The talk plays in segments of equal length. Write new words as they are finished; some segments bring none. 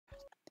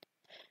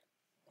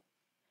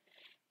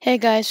Hey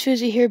guys,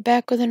 Susie here,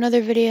 back with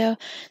another video.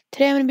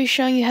 Today I'm going to be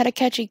showing you how to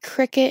catch a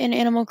cricket in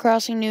Animal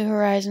Crossing New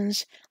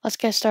Horizons. Let's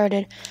get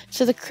started.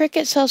 So the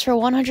cricket sells for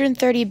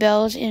 130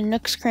 bells in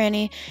Nook's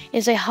Cranny,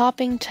 is a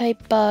hopping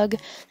type bug,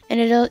 and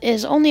it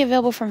is only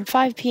available from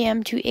 5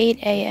 p.m. to 8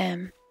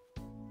 a.m.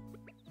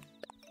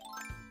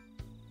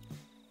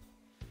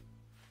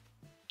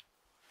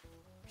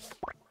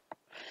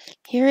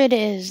 Here it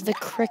is, the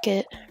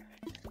cricket.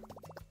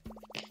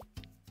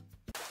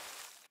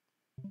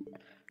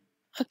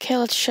 Okay,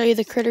 let's show you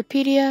the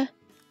Critterpedia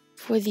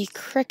for the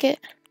cricket.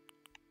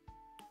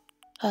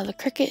 The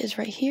cricket is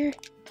right here.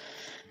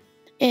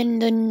 In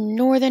the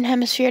northern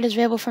hemisphere, it is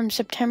available from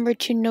September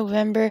to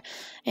November,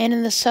 and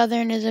in the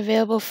southern is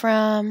available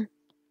from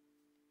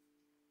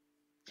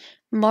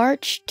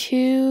March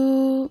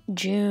to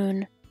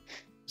June.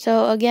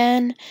 So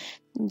again,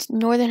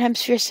 northern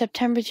hemisphere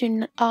September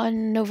to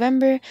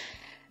November,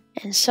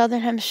 and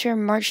southern hemisphere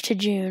March to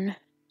June.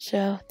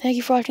 So thank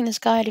you for watching this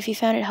guide. If you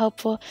found it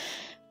helpful,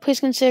 please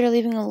consider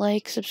leaving a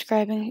like,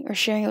 subscribing, or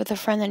sharing it with a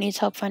friend that needs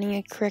help finding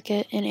a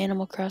cricket in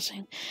Animal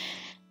Crossing.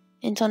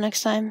 Until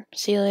next time,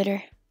 see you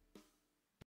later.